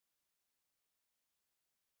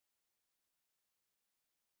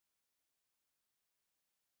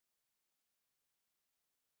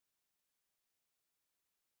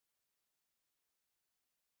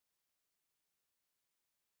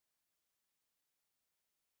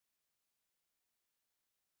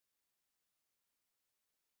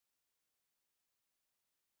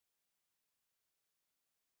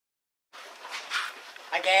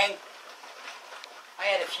gang. I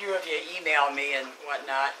had a few of you email me and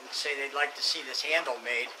whatnot and say they'd like to see this handle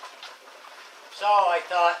made. So I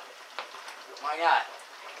thought, why not?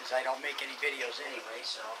 Because I don't make any videos anyway.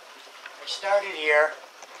 So I started here.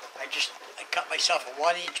 I cut myself a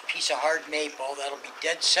 1-inch piece of hard maple. That'll be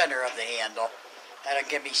dead center of the handle. That'll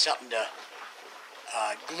give me something to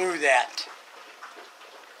glue that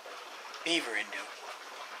beaver into.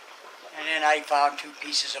 And then I found 2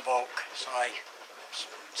 pieces of oak, so I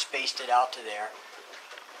spaced it out to there.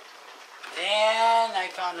 Then I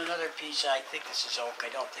found another piece. I think this is oak. I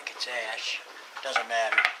don't think it's ash. Doesn't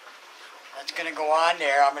matter. That's going to go on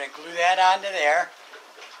there. I'm going to glue that onto there.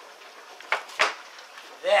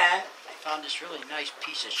 Then I found this really nice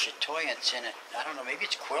piece of chatoyance in it. I don't know, maybe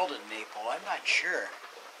it's quilted maple. I'm not sure.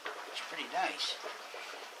 It's pretty nice.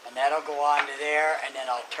 And that'll go onto there, and then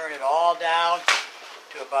I'll turn it all down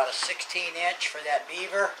to about a 16-inch for that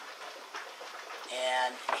beaver.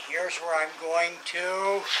 And here's where I'm going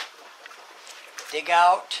to dig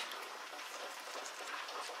out.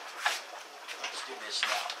 Let's do this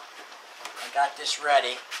now. I got this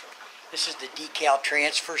ready. This is the decal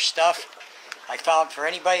transfer stuff. I found for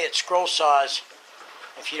anybody that scroll saws,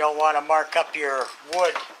 if you don't want to mark up your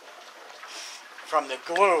wood from the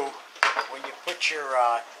glue, when you put your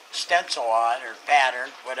stencil on, or pattern,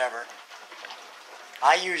 whatever,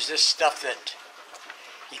 I use this stuff that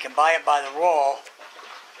you can buy it by the roll.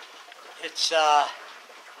 It's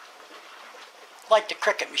like the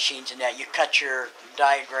Cricut machines in that you cut your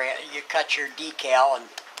diagram, you cut your decal and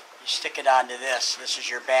you stick it onto this. This is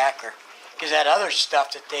your backer. Because that other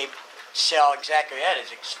stuff that they sell exactly that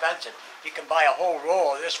is expensive. You can buy a whole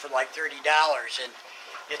roll of this for like $30 and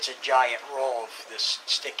it's a giant roll of this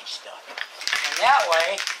sticky stuff. And that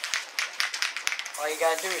way, all you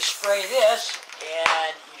gotta do is spray this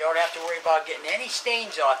and you don't have to worry about getting any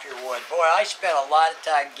stains off your wood. Boy, I spent a lot of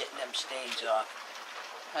time getting them stains off.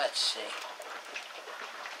 Let's see.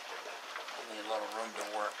 Give me a little room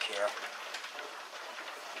to work here.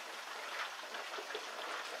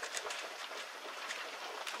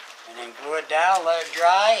 And then glue it down, let it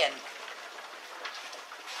dry, and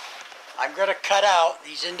I'm going to cut out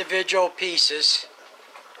these individual pieces.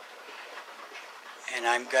 And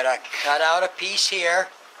I'm going to cut out a piece here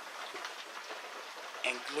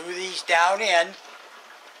and glue these down in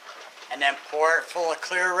and then pour it full of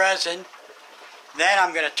clear resin. Then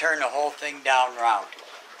I'm going to turn the whole thing down round.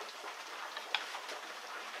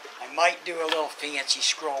 I might do a little fancy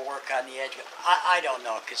scroll work on the edge, but I don't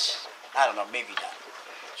know, because I don't know, maybe not.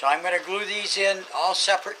 So I'm going to glue these in all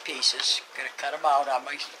separate pieces. I'm going to cut them out on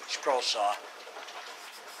my scroll saw.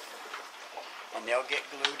 And they'll get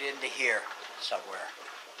glued into here somewhere.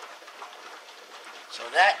 So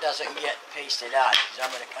that doesn't get pasted on.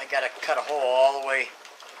 I got to cut a hole all the way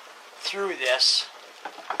through this.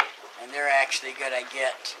 And they're actually going to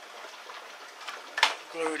get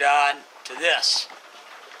glued on to this.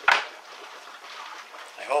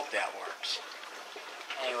 I hope that works.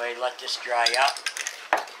 Anyway, let this dry up.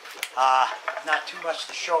 Not too much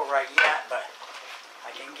to show right yet, but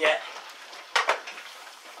I can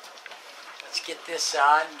let's get this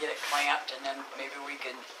on, get it clamped, and then maybe we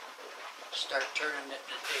can start turning it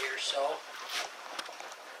in a day or so.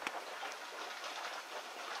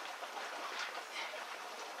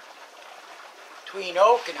 Between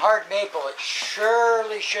oak and hard maple, it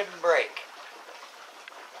surely shouldn't break.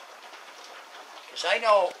 Because I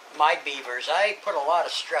know my beavers, I put a lot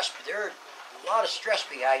of stress, but there's a lot of stress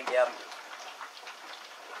behind them.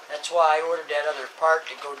 That's why I ordered that other part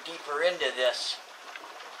to go deeper into this.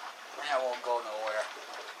 That won't go nowhere.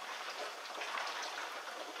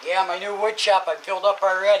 Yeah, my new wood shop, I'm filled up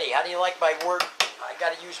already. How do you like my work? I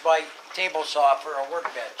got to use my table saw for a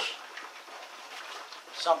workbench.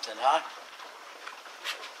 Something, huh?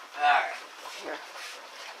 Alright. Here.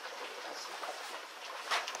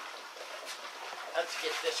 Let's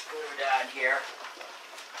get this glued on here.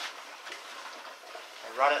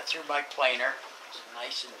 I run it through my planer. It's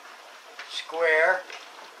nice and square.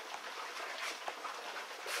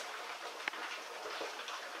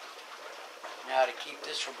 Now to keep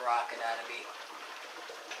this from rocking out of me.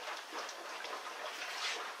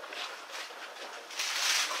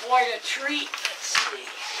 Quite a treat. Let's see.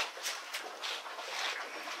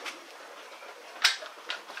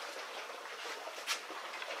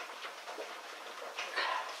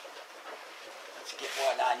 Let's get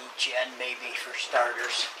one on each end maybe for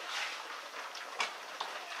starters.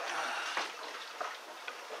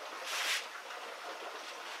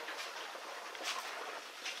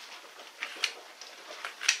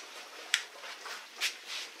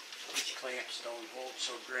 These clamps don't hold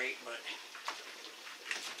so great, but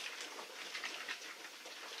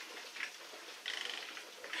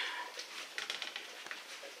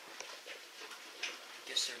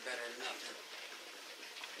close, they're better than nothing.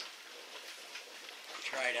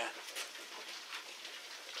 Try to,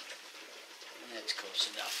 that's close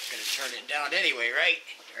enough. Gonna turn it down anyway, right?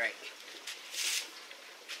 Right.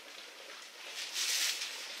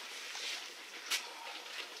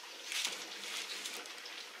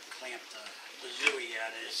 Clamp the bazooey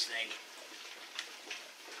out of this thing.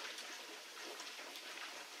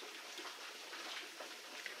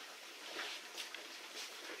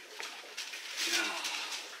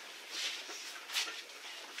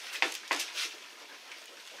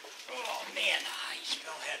 Oh man, you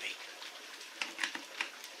smell heavy.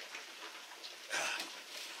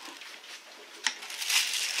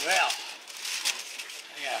 Well,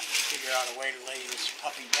 I gotta figure out a way to lay this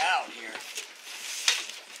puppy down here.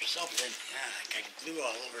 Or something. I got glue all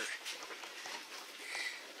over.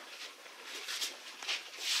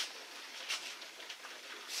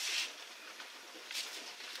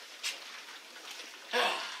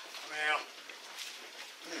 Well,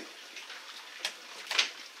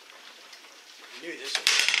 I knew this was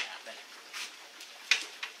going to happen.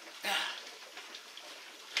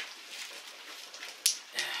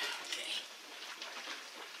 Okay.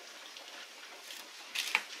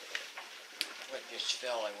 What just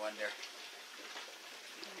fell, I wonder?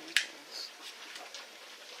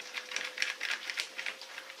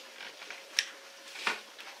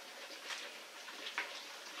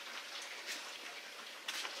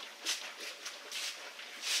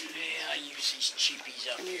 Yeah, I use these cheapies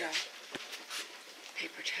up here.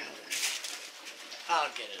 Paper towel. I'll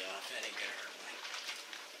get it off. That ain't gonna hurt me.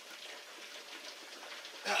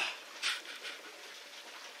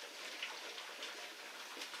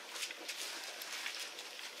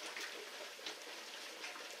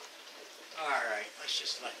 Alright, let's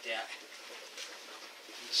just let that.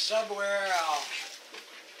 And somewhere I'll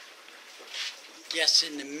guess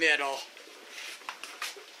in the middle.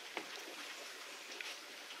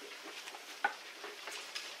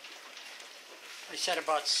 I said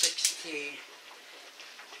about 16.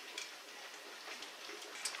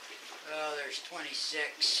 Well, there's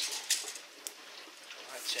 26.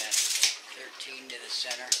 What's that? 13 to the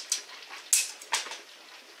center.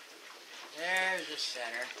 There's the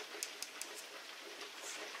center.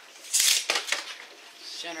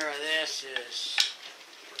 Center of this is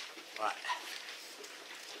what?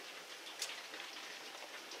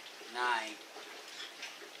 9.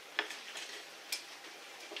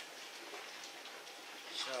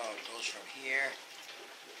 So it goes from here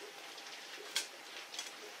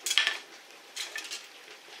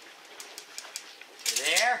to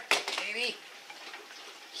there, maybe?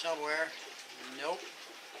 Somewhere. Nope.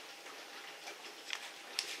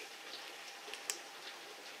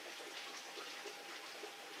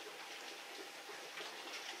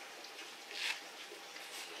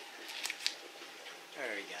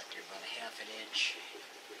 There we got there, about a half an inch.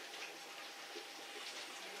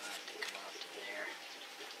 I'll have to come out to there.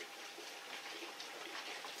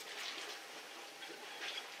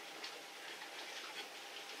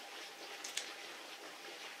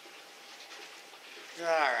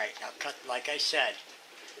 Alright, now cut, like I said,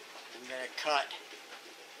 I'm going to cut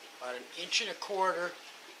about 1.25 inches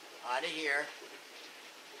out of here.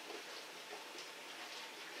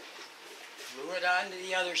 Glue it onto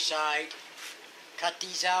the other side. Cut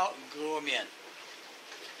these out and glue them in.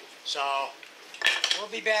 So, we'll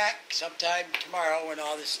be back sometime tomorrow when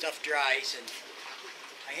all this stuff dries. And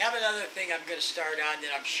I have another thing I'm going to start on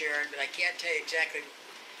that I'm sharing, but I can't tell you exactly.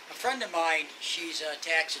 A friend of mine, she's a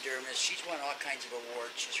taxidermist. She's won all kinds of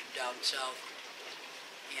awards. She's from down south.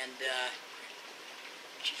 And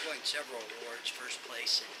she's won several awards, first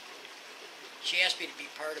place. And she asked me to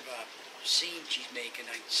be part of a scene she's making,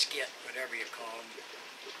 a skit, whatever you call them.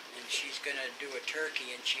 And she's going to do a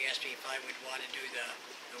turkey, and she asked me if I would want to do the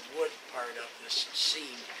wood part of this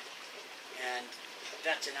scene. And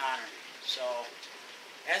that's an honor. So,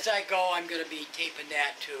 as I go, I'm going to be taping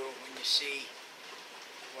that too when you see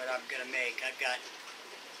what I'm going to make. I've got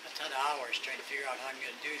a ton of hours trying to figure out how I'm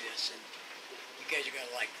going to do this, and you guys are going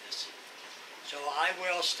to like this. So I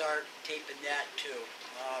will start taping that too.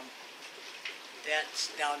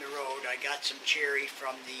 That's down the road. I got some cherry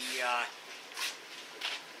from the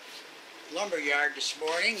lumber yard this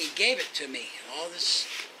morning. He gave it to me. All this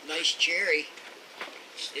nice cherry.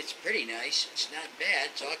 It's pretty nice. It's not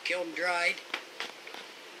bad. It's all killed and dried.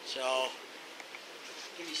 So,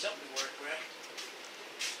 give me something to work with.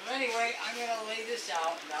 So anyway, I'm going to lay this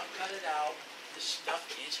out and I'll cut it out. This stuff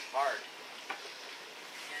is hard.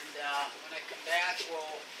 And when I come back,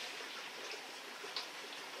 we'll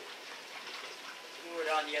glue it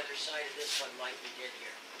on the other side of this one like we did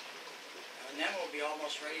here. And then we'll be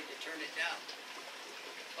almost ready to turn it down.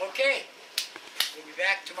 Okay, we'll be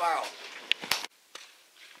back tomorrow.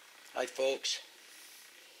 Hi folks.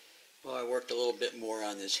 Well, I worked a little bit more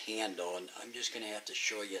on this handle, and I'm just going to have to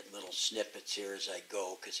show you little snippets here as I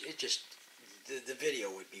go, because it just, the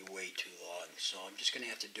video would be way too long, so I'm just going to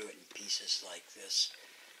have to do it in pieces like this.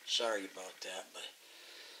 Sorry about that, but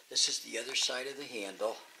this is the other side of the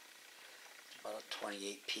handle. It's about a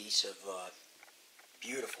 28 piece of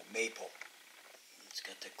beautiful maple. It's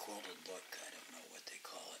got the quilted look. I don't know what they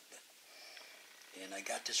call it, but and I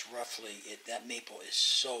got this roughly. That maple is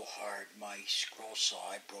so hard. My scroll saw,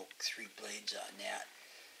 I broke 3 blades on that.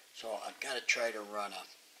 So I've got to try to run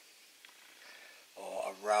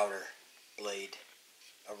a router blade,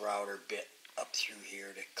 a router bit up through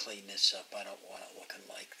here to clean this up. I don't want it looking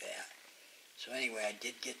like that. So anyway, I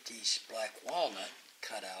did get these black walnut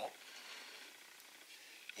cut out.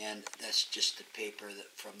 And that's just the paper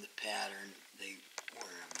that from the pattern.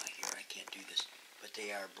 Where am I here? I can't do this. But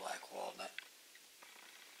they are black walnut.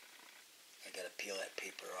 I gotta peel that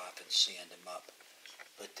paper off and sand them up.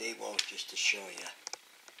 But they will, just to show you,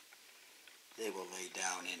 they will lay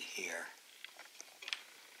down in here.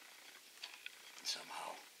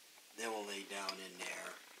 Somehow. They will lay down in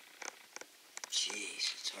there.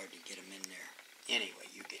 Jeez, it's hard to get them in there. Anyway,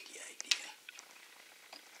 you get the idea.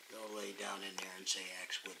 They'll lay down in there and say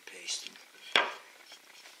axe wood paste.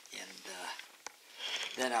 And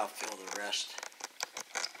then I'll fill the rest.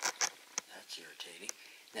 That's irritating.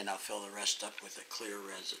 Then I'll fill the rest up with a clear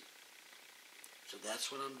resin. So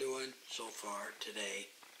that's what I'm doing so far today.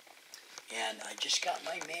 And I just got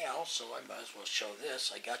my mail, so I might as well show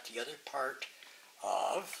this. I got the other part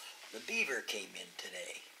of the Beaver came in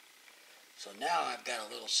today. So now I've got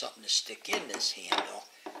a little something to stick in this handle.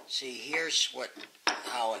 See, here's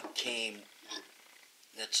how it came.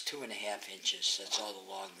 That's 2.5 inches. That's all the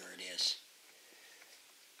longer it is.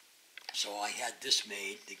 So I had this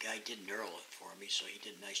made. The guy did knurl it for me, so he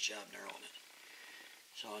did a nice job knurling it.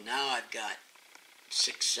 So now I've got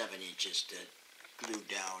 6-7 inches to glue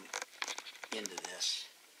down into this.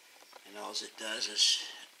 And all it does is,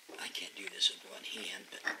 I can't do this with one hand,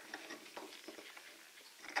 but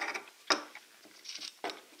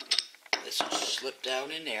this will slip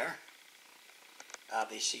down in there.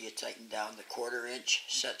 Obviously you tighten down the 1/4 inch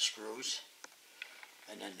set screws,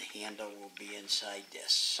 and then the handle will be inside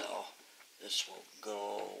this. So this will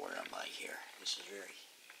go, where am I here? This is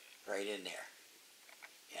right in there.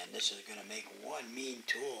 And this is going to make one mean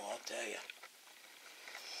tool, I'll tell you.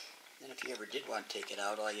 And if you ever did want to take it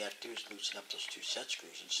out, all you have to do is loosen up those 2 set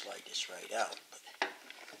screws and slide this right out. But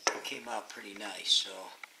it came out pretty nice,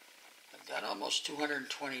 so I've got almost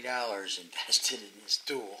 $220 invested in this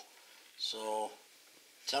tool. So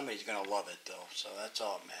somebody's going to love it though, so that's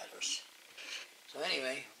all that matters. So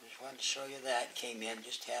anyway, I just wanted to show you that. Came in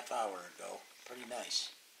just half hour ago. Pretty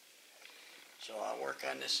nice. So I'll work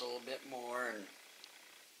on this a little bit more, and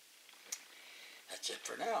that's it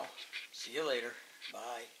for now. See you later.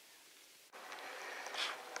 Bye.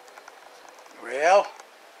 Well,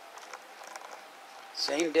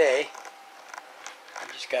 same day. I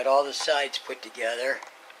just got all the sides put together.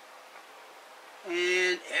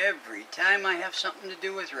 And every time I have something to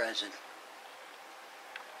do with resin.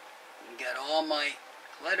 Got all my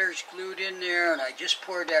letters glued in there, and I just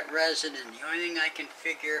poured that resin, and the only thing I can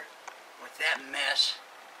figure with that mess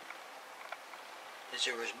is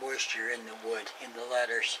there was moisture in the wood, in the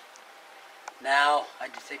letters. Now, I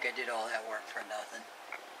think I did all that work for nothing.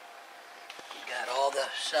 Got all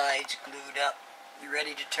the sides glued up,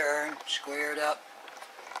 ready to turn, squared up,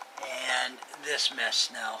 and this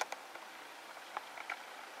mess now.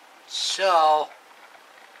 So,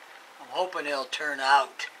 I'm hoping it'll turn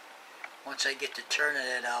out. Once I get to turning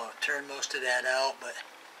it out, turn most of that out, but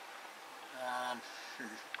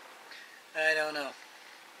I don't know.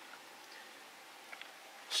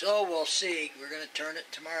 So we'll see. We're going to turn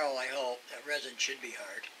it tomorrow, I hope. That resin should be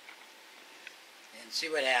hard. And see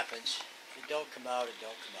what happens. If it don't come out, it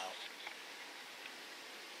don't come out.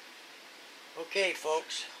 Okay,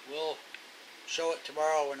 folks. We'll show it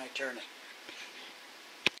tomorrow when I turn it.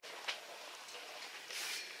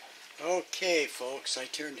 Okay, folks, I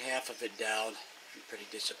turned half of it down. I'm pretty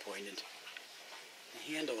disappointed. The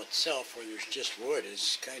handle itself, where there's just wood,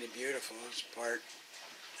 is kind of beautiful. It's part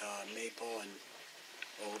maple and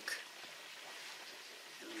oak.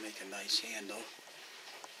 It'll make a nice handle.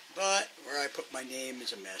 But where I put my name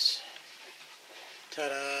is a mess.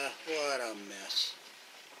 Ta-da! What a mess.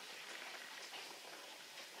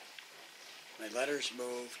 My letters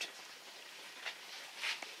moved.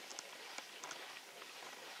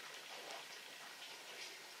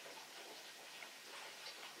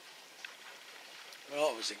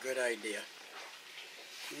 Well, it was a good idea.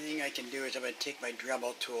 The thing I can do is I'm going to take my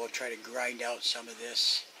Dremel tool, try to grind out some of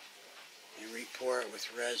this and re-pour it with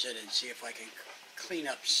resin and see if I can clean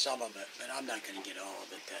up some of it. But I'm not going to get all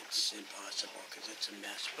of it. That's impossible because it's a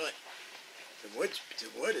mess. But the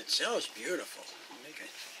wood itself is beautiful.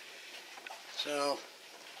 So,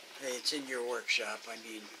 hey, it's in your workshop. I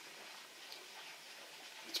mean,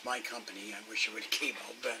 it's my company. I wish it would have came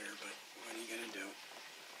out better, but what are you going to do?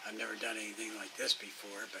 I've never done anything like this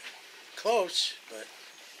before, but close, but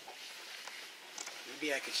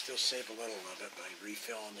maybe I could still save a little of it by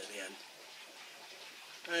refilling it in.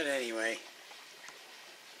 But anyway,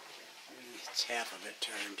 it's half of it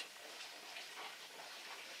turned.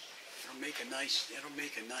 It'll make a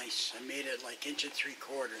nice, I made it like 1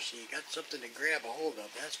 3/4, so you got something to grab a hold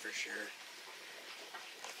of, that's for sure.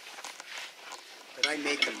 But I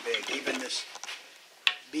make them big. Even this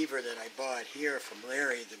Beaver that I bought here from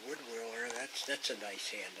Larry, the wood whirler, that's a nice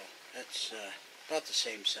handle. That's about the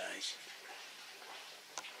same size.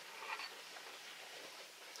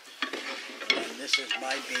 And this is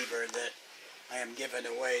my Beaver that I am giving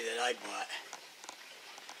away that I bought.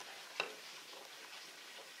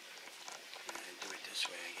 Do it this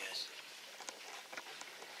way, I guess.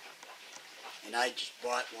 And I just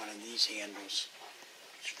bought one of these handles.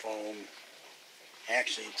 It's foam.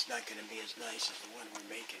 Actually, it's not going to be as nice as the one we're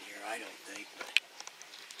making here, I don't think. But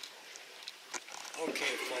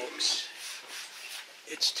okay, folks.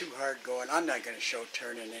 It's too hard going. I'm not going to show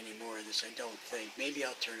turning any more of this, I don't think. Maybe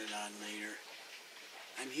I'll turn it on later.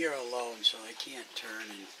 I'm here alone, so I can't turn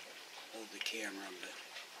and hold the camera, but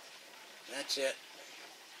that's it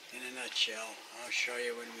in a nutshell. I'll show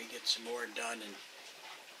you when we get some more done, and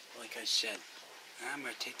like I said, I'm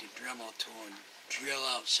going to take the Dremel tool and drill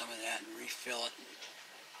out some of that and refill it and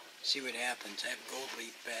see what happens. I have gold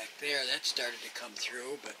leaf back there. That started to come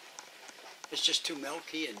through, but it's just too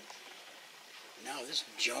milky, and now this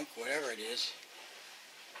junk, whatever it is.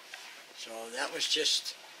 So that was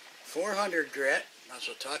just 400 grit. Might as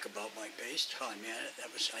well talk about my paste. Oh man,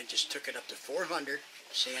 I just took it up to 400,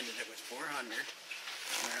 sanded it with 400.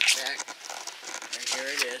 Matter of fact, right here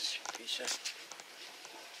it is. Piece of,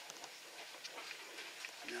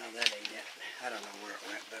 no, that ain't it. I don't know where it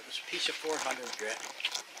went, but it was a piece of 400 grit.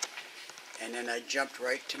 And then I jumped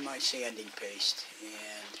right to my sanding paste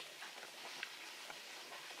and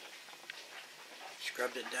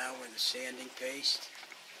scrubbed it down with the sanding paste.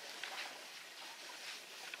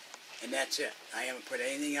 And that's it. I haven't put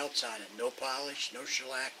anything else on it. No polish, no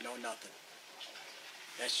shellac, no nothing.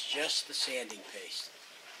 That's just the sanding paste.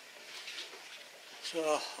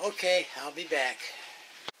 So, okay, I'll be back.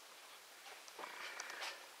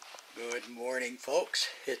 Good morning, folks.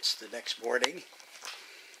 It's the next morning.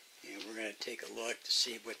 And we're going to take a look to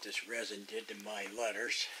see what this resin did to my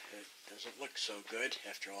letters. It doesn't look so good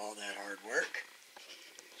after all that hard work.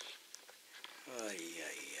 Ay,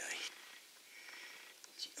 ay, ay.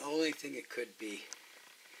 It's the only thing it could be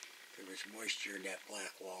if there was moisture in that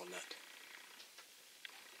black walnut.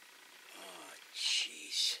 Oh,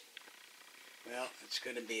 jeez. Well, it's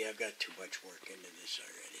going to be, I've got too much work into this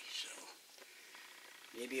already, so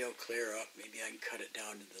maybe it'll clear up. Maybe I can cut it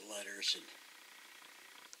down to the letters, and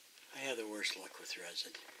I have the worst luck with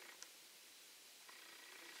resin.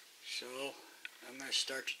 So I'm going to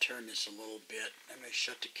start to turn this a little bit. I'm going to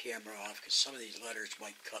shut the camera off because some of these letters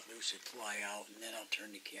might cut loose and fly out, and then I'll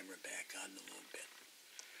turn the camera back on a little bit.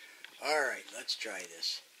 Alright, let's try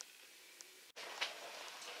this.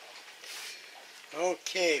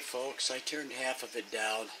 Okay, folks, I turned half of it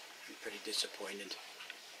down. I'm pretty disappointed.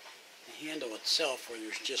 The handle itself, where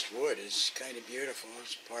there's just wood, is kind of beautiful.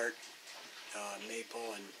 It's part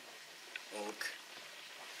maple and oak.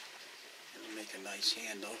 It'll make a nice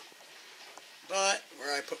handle. But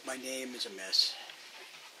where I put my name is a mess.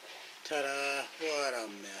 Ta-da! What a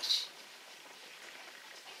mess.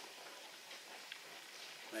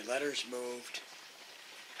 My letters moved.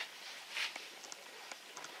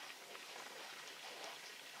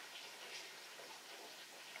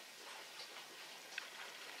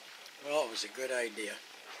 Well, it was a good idea.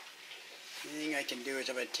 The thing I can do is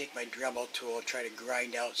I'm going to take my Dremel tool, try to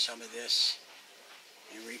grind out some of this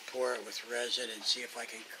and re-pour it with resin and see if I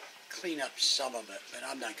can clean up some of it, but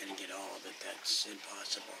I'm not going to get all of it. That's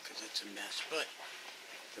impossible because it's a mess. But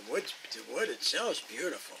the wood itself is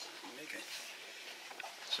beautiful.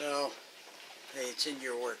 So, hey, it's in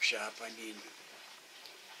your workshop. I mean,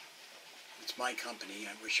 it's my company.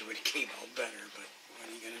 I wish it would have came out better, but what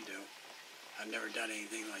are you going to do? I've never done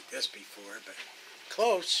anything like this before, but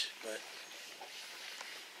close. But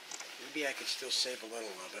maybe I could still save a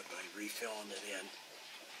little of it by refilling it in.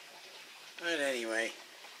 But anyway,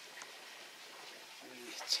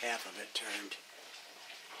 it's half of it turned.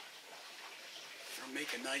 It'll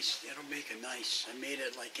make a nice, I made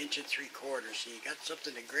it like 1 3/4, so you got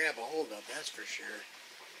something to grab a hold of, that's for sure.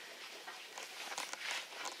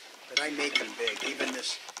 But I make them big. Even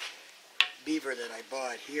this Beaver that I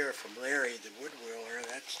bought here from Larry, the wood wheeler,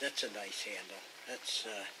 that's a nice handle. That's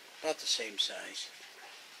about the same size.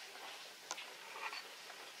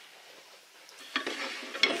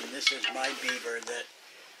 And this is my Beaver that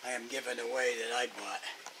I am giving away that I bought.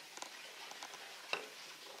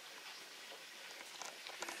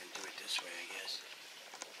 Do it this way, I guess.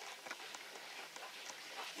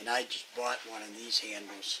 And I just bought one of these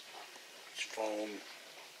handles. It's foam.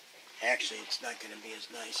 Actually, it's not going to be as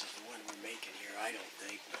nice as the one we're making here, I don't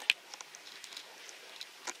think. But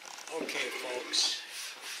okay, folks.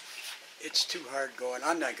 It's too hard going.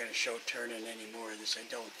 I'm not going to show turning any more of this, I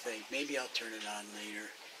don't think. Maybe I'll turn it on later.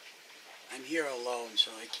 I'm here alone,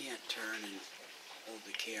 so I can't turn and hold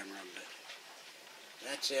the camera, but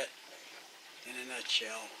that's it in a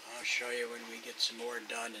nutshell. I'll show you when we get some more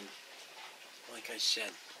done, and like I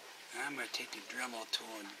said, I'm going to take the Dremel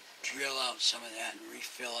tool and drill out some of that and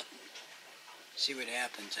refill it and see what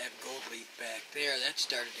happens. I have gold leaf back there. That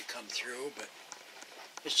started to come through, but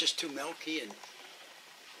it's just too milky, and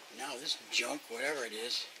now this junk, whatever it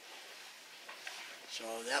is.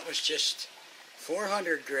 So that was just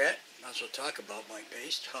 400 grit. Might as well talk about my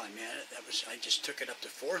paste. Oh, man, I just took it up to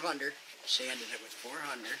 400, sanded it with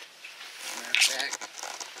 400. Matter of fact,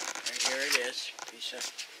 right here it is. Piece of.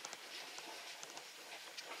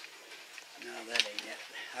 No, that ain't it.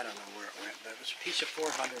 I don't know where it went, but it was a piece of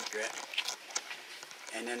 400 grit.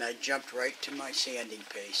 And then I jumped right to my sanding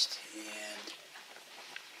paste and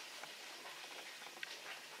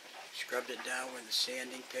scrubbed it down with the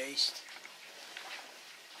sanding paste.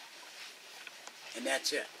 And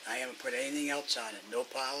that's it. I haven't put anything else on it. No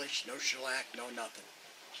polish, no shellac, no nothing.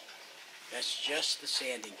 That's just the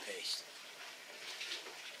sanding paste.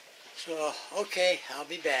 So, okay, I'll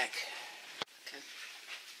be back. Okay.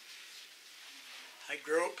 Hi,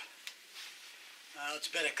 group. It's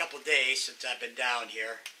been a couple days since I've been down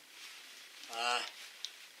here. I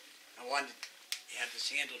wanted to have this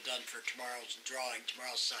handle done for tomorrow's drawing.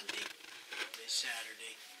 Tomorrow's Sunday. Today's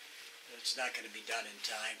Saturday. But it's not going to be done in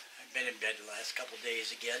time. I've been in bed the last couple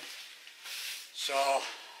days again. So,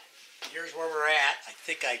 here's where we're at. I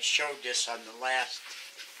think I showed this on the last,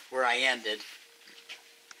 where I ended.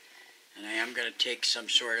 And I am going to take some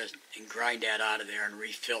sort of, and grind that out of there and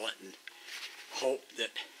refill it and hope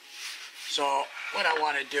that. So, what I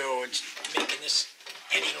want to do, instead of making this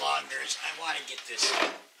any longer, is I want to get this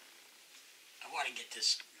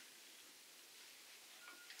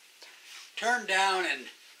turned down and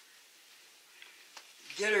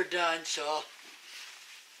get her done. So,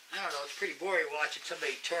 I don't know, it's pretty boring watching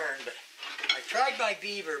somebody turn, but I tried my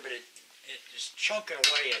Beaver, but it just chunking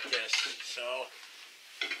away at this. So,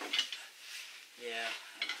 yeah,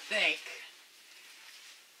 I think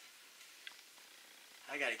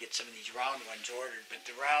I got to get some of these round ones ordered, but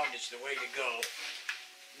the round is the way to go.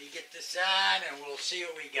 Let me get this on and we'll see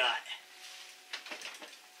what we got.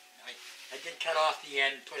 I did cut off the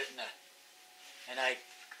end, put it in the, and I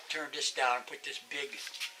turned this down and put this big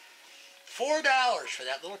 $4 for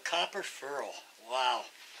that little copper ferrule. Wow.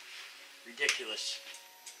 Ridiculous.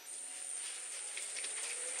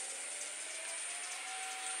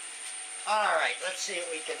 Alright, let's see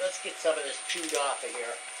what we can, let's get some of this chewed off of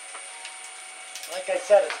here. Like I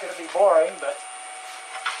said, it's going to be boring, but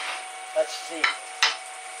let's see. Be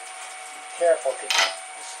careful, because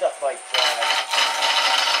this stuff might fly.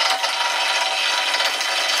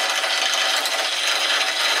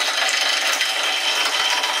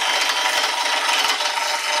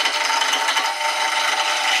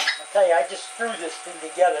 I'll tell you, I just threw this thing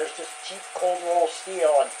together. It's just cheap cold roll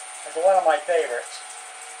steel, and it's one of my favorites.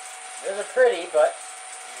 It isn't pretty, but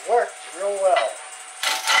it works real well.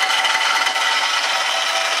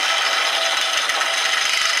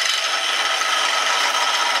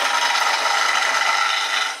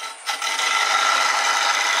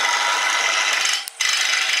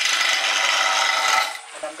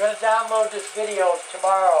 I'm going to download this video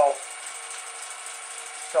tomorrow,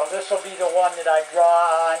 so this will be the one that I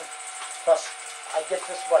draw on, plus I get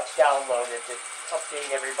this much downloaded to update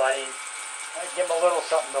everybody, I give them a little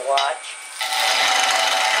something to watch.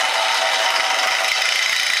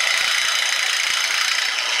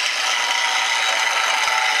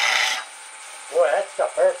 Boy, that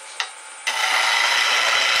stuff hurts.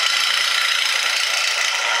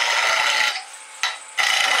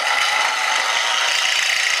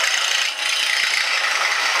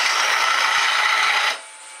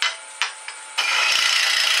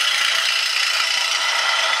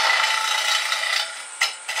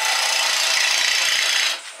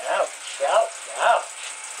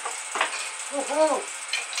 Woo!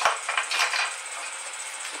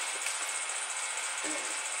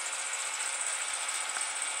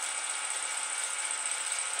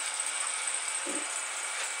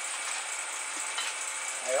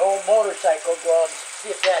 My old motorcycle gloves, see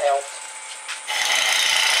if that helps.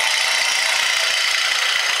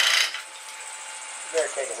 Better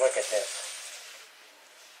take a look at this.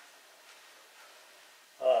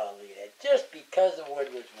 Oh, look at that. Just because the wood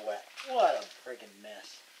was wet. What a freaking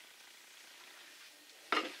mess.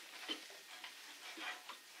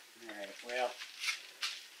 Alright, well,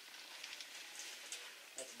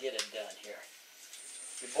 let's get it done here.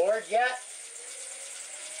 You bored yet?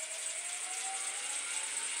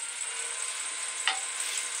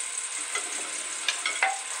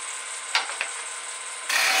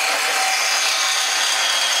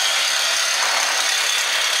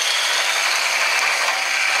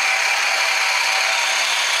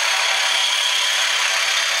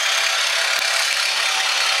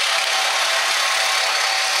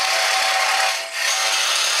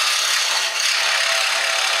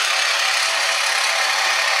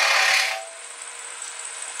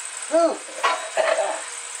 Woo!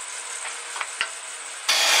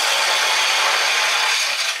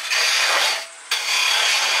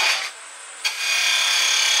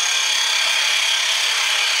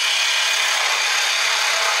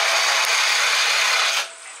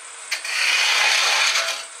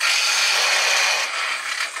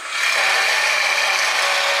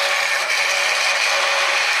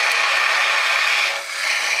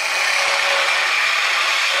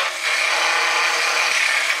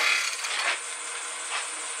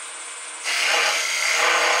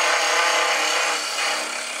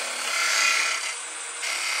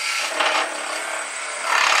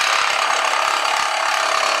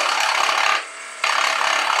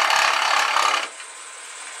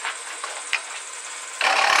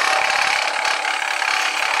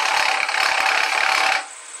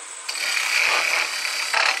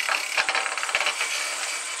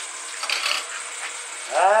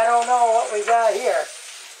 I don't know what we got here.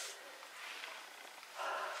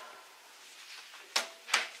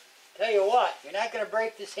 Tell you what, you're not going to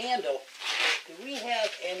break this handle. Do we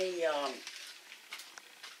have any,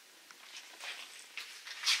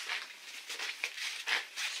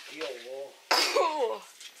 steel wool? Oh,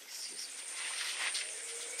 excuse me.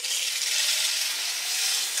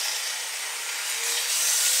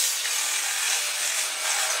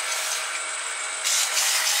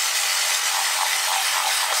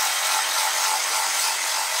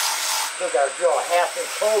 Still got to drill a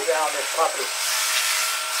half-inch hole down this puppy.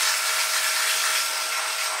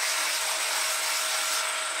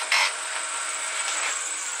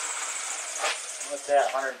 What's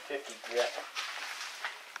that, 150 grit?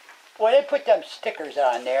 Boy, they put them stickers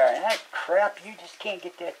on there, and that crap, you just can't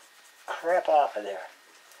get that crap off of there.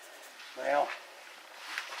 Well,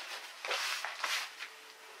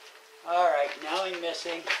 alright, now I'm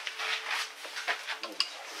missing.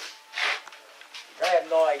 I have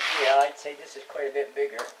no idea. I'd say this is quite a bit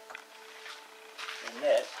bigger than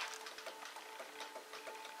this.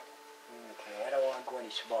 Okay, I don't want to go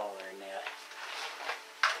any smaller than that.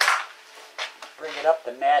 Bring it up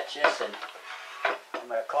to match this, and I'm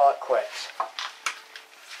going to call it quits.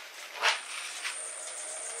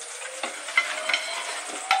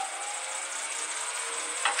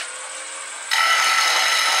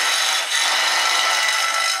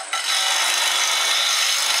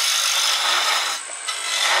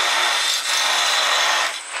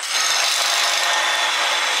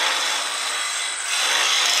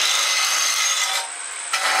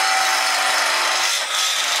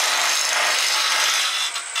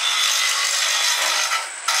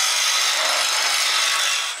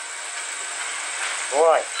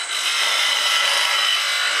 Boy.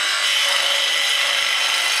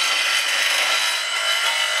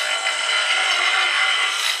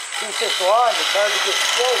 Keep this long, it's hard to get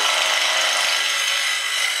straight.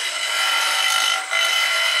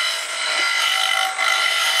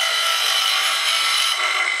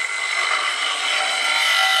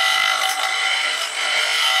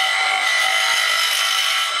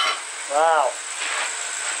 Wow.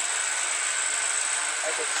 I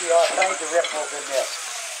can see all kinds of ripples in this.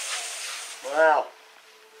 Wow.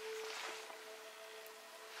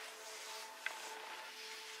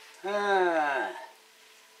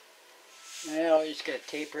 Now we're just going to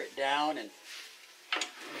taper it down and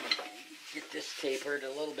get this tapered a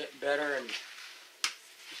little bit better, and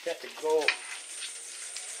just have to go.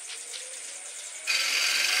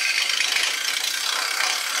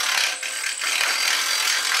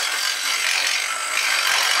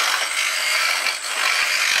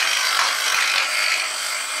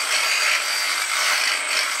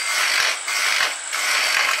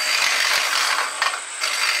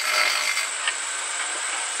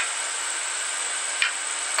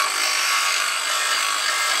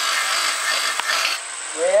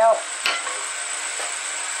 Well,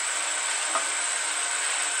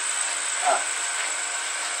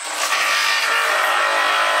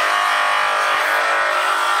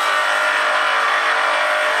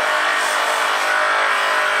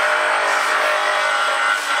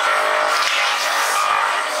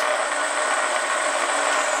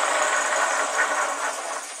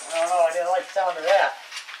 I don't know, I didn't like the sound of that.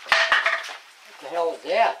 What the hell is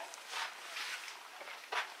that?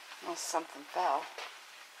 Well, something fell.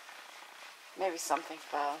 Maybe something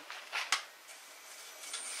fell.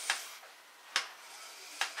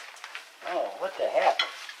 Oh, what the heck?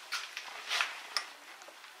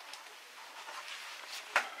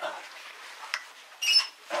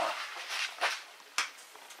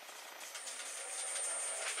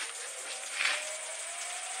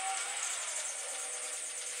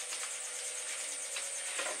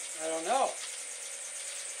 I don't know.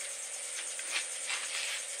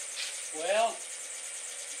 Well,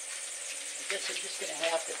 I guess I'm just going to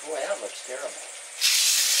have to... Boy, that looks terrible.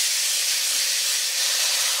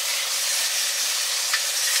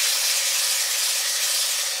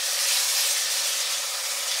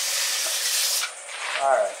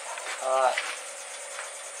 Alright.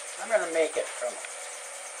 I'm going to make it from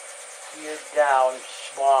here down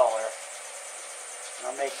smaller.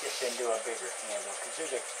 I'll make this into a bigger handle because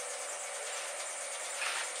there's a...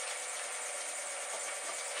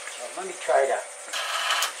 So let me try to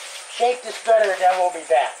shape this better and then we'll be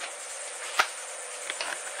back.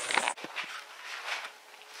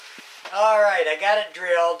 Alright, I got it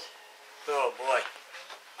drilled. Oh boy.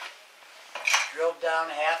 Drilled down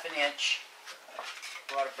 1/2 inch.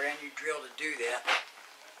 Bought a brand new drill to do that.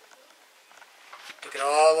 Took it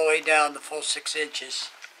all the way down the full 6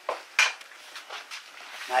 inches.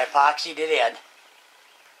 I epoxied it in.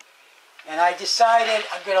 And I decided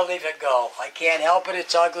I'm going to leave it go. I can't help it,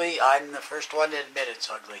 it's ugly. I'm the first one to admit it's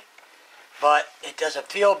ugly. But it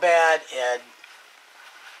doesn't feel bad, and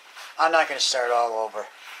I'm not going to start all over.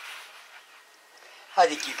 I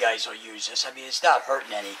think you guys will use this. I mean, it's not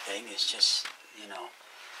hurting anything. It's just, you know.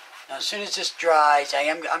 Now, as soon as this dries,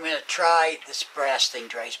 I'm going to try. This brass thing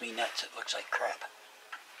drives me nuts. It looks like crap.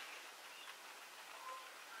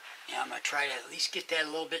 Yeah, I'm going to try to at least get that a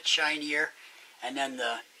little bit shinier. And then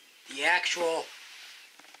the actual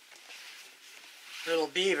little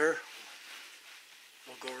beaver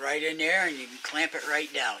will go right in there and you can clamp it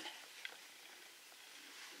right down.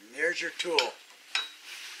 And there's your tool.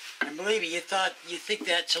 And believe me, you think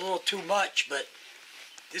that's a little too much, but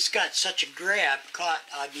this got such a grab, caught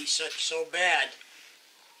on me so bad.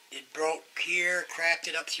 It broke here, cracked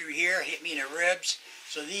it up through here, hit me in the ribs.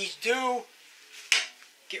 So these do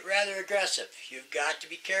get rather aggressive. You've got to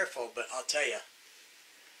be careful, but I'll tell you,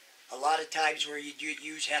 a lot of times where you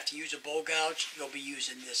have to use a bowl gouge, you'll be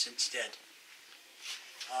using this instead.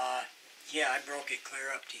 Yeah, I broke it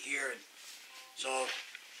clear up to here, and so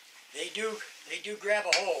they do grab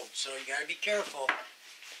a hold. So you got to be careful.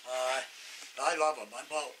 I love them. I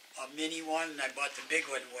bought a mini one, and I bought the big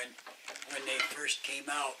one when they first came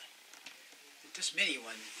out. But this mini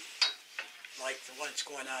one, like the one that's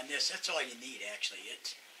going on this, that's all you need actually.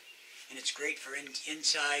 And it's great for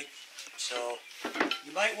inside. So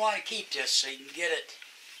you might want to keep this so you can get it,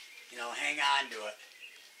 you know, hang on to it.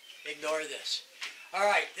 Ignore this.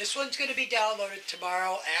 Alright, this one's going to be downloaded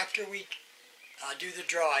tomorrow after we do the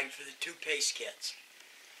drawing for the 2 paste kits.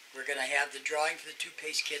 We're going to have the drawing for the 2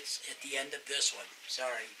 paste kits at the end of this one.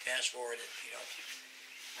 Sorry, fast forward it, you know.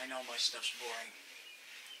 I know my stuff's boring.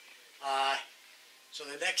 So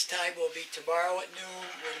the next time will be tomorrow at noon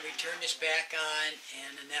when we turn this back on,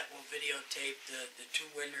 and Annette will videotape the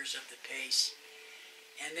 2 winners of the paste.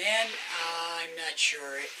 And then, I'm not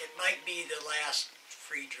sure, it might be the last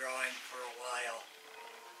free drawing for a while.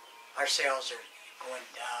 Our sales are going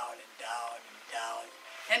down and down and down.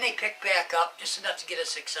 And they pick back up just enough to get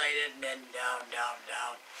us excited, and then down, down,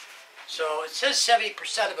 down. So it says 70%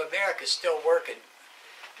 of America is still working.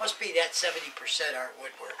 Must be that 70% aren't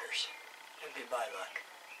woodworkers. That'd be my luck.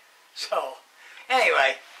 So,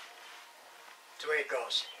 anyway, that's the way it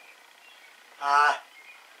goes. I'll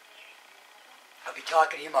be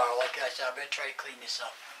talking to you tomorrow. Like I said, I'm going to try to clean this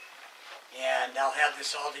up. And I'll have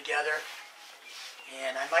this all together.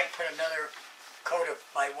 And I might put another coat of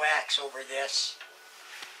my wax over this.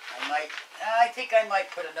 I think I might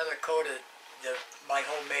put another coat of my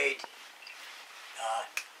homemade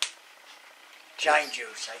shine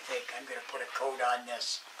juice. I think I'm going to put a coat on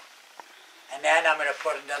this. And then I'm going to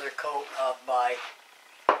put another coat of my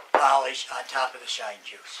polish on top of the shine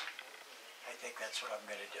juice. I think that's what I'm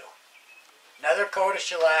going to do. Another coat of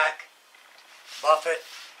shellac, buff it,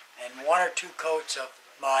 and 1 or 2 coats of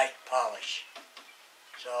my polish.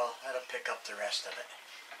 So that'll pick up the rest of it.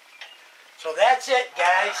 So that's it,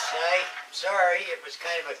 guys. I'm sorry, it was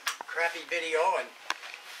kind of a crappy video, and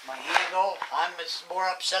my handle, I'm more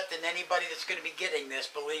upset than anybody that's going to be getting this,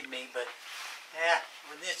 believe me, but yeah,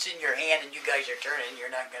 when it's in your hand and you guys are turning,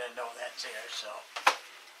 you're not going to know that's there, so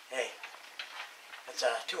hey, that's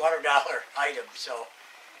a $200 item, so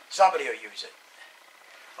somebody will use it.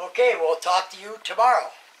 Okay, we'll talk to you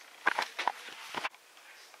tomorrow.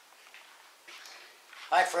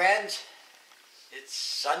 Hi friends, it's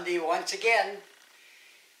Sunday once again.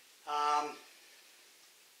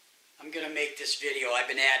 I'm going to make this video. I've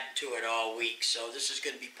been adding to it all week, so this is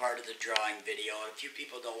going to be part of the drawing video. If you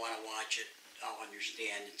people don't want to watch it, I'll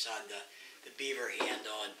understand. It's on the Beaver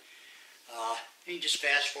handle, and you just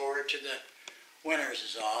fast forward to the winners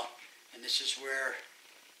is all. And this is where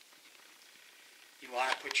you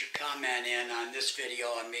want to put your comment in on this video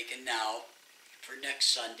I'm making now for next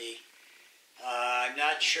Sunday. I'm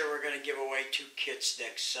not sure we're going to give away 2 kits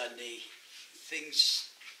next Sunday. Things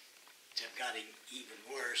have gotten even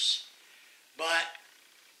worse. But,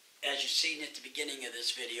 as you've seen at the beginning of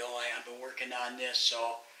this video, I've been working on this,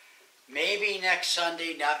 so maybe next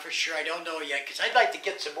Sunday, not for sure, I don't know yet, because I'd like to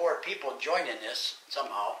get some more people joining this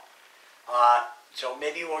somehow. So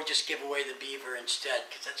maybe we'll just give away the Beaver instead,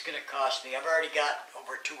 because that's going to cost me, I've already got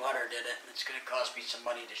over 200 in it, and it's going to cost me some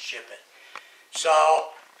money to ship it.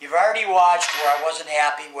 So, you've already watched where I wasn't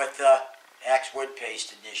happy with the Axe wood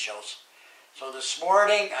paste initials. So this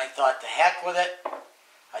morning, I thought, the heck with it.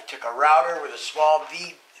 I took a router with a small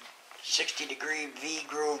 60-degree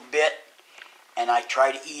V-groove bit, and I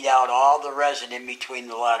tried to eat out all the resin in between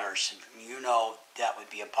the letters. And you know that would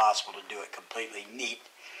be impossible to do it completely neat,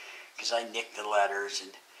 because I nicked the letters.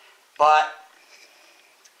 But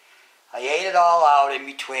I ate it all out in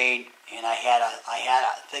between, and I had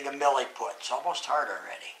a thing of milliput. It's almost hard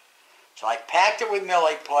already. So I packed it with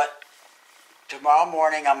milliput. Tomorrow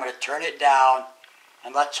morning I'm going to turn it down,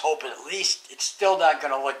 and let's hope at least, it's still not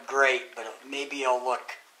going to look great, but maybe it'll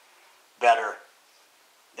look better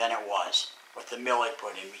than it was with the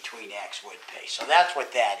milliput in between Axe wood paste. So that's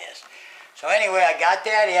what that is. So anyway, I got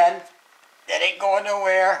that in. That ain't going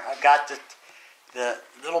nowhere. I've got the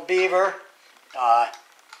little Beaver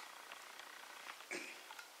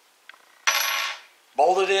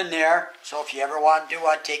bolted in there. So if you ever want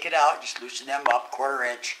to take it out, just loosen them up, 1/4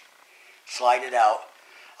 inch, slide it out.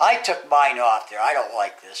 I took mine off there. I don't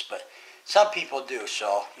like this, but some people do,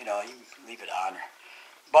 so, you know, you can leave it on.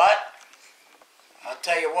 But, I'll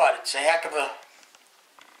tell you what, it's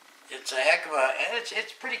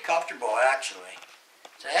pretty comfortable, actually.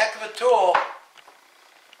 It's a heck of a tool.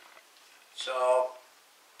 So,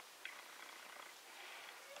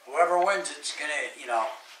 whoever wins it's gonna, you know,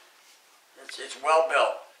 it's well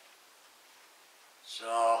built.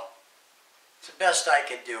 So, it's the best I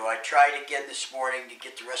could do. I tried again this morning to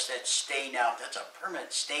get the rest of that stain out. That's a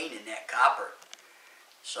permanent stain in that copper.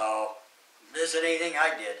 So, this isn't anything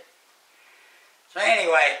I did. So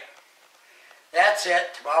anyway, that's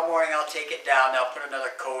it. Tomorrow morning I'll take it down. I'll put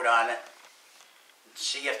another coat on it and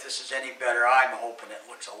see if this is any better. I'm hoping it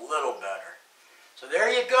looks a little better. So there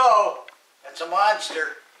you go. That's a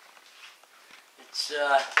monster. It's,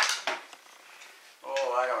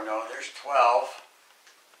 oh, I don't know. There's 12.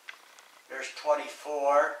 There's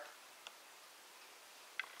 24.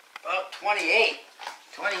 About 28.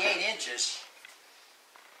 28 inches.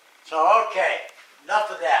 So, okay. Enough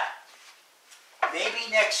of that. Maybe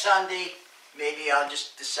next Sunday, maybe I'll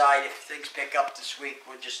just decide if things pick up this week.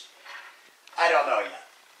 We'll just, I don't know yet.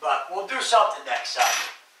 But we'll do something next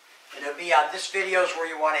Sunday. And it'll be on this videos where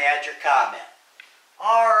you want to add your comment.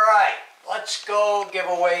 Alright, let's go give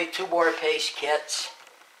away 2 more paste kits.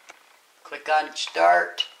 Click on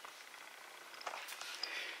start.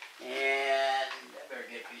 And I better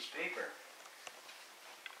get a piece of paper.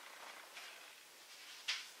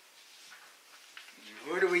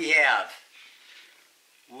 Who do we have?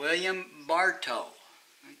 William Barto.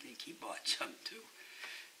 I think he bought some too.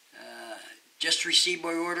 Just received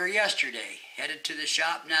my order yesterday. Headed to the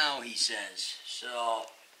shop now, he says. So,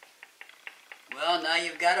 well, now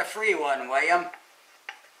you've got a free one, William.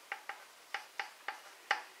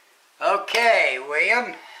 Okay,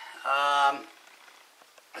 William.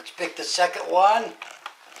 Let's pick the second one.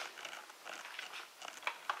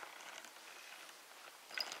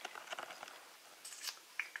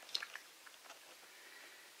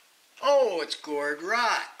 Oh, it's Gord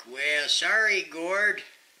Rock. Well, sorry, Gord.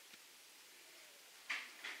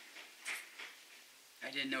 I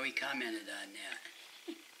didn't know he commented on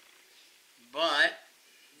that. But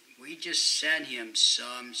we just sent him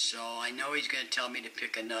some, so I know he's going to tell me to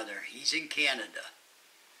pick another. He's in Canada.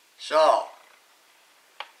 So,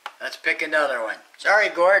 Let's pick another one. Sorry,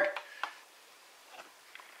 Gord.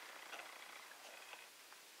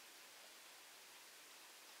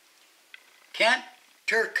 Kent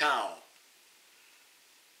Turkow.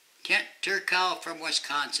 Kent Turkow from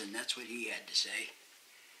Wisconsin. That's what he had to say.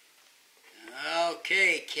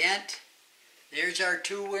 Okay, Kent. There's our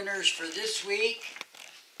two winners for this week.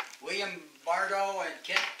 William Barto and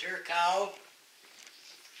Kent Turkow.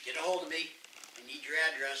 Get a hold of me. I need your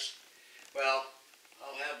address. Well,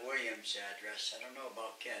 I'll have William's address. I don't know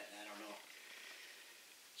about Kent. I don't know.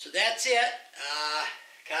 So that's it.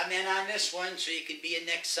 Comment on this one so you can be in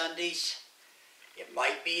next Sunday's. It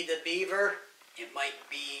might be the Beaver. It might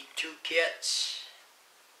be 2 kits.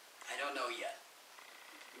 I don't know yet.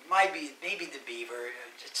 It might be maybe the Beaver.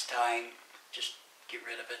 It's time. Just get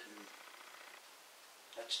rid of it and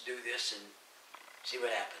let's do this and see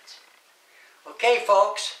what happens. Okay,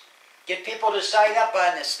 folks. Get people to sign up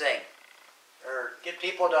on this thing. Or get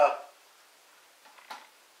people to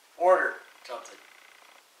order something.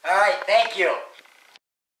 All right, thank you.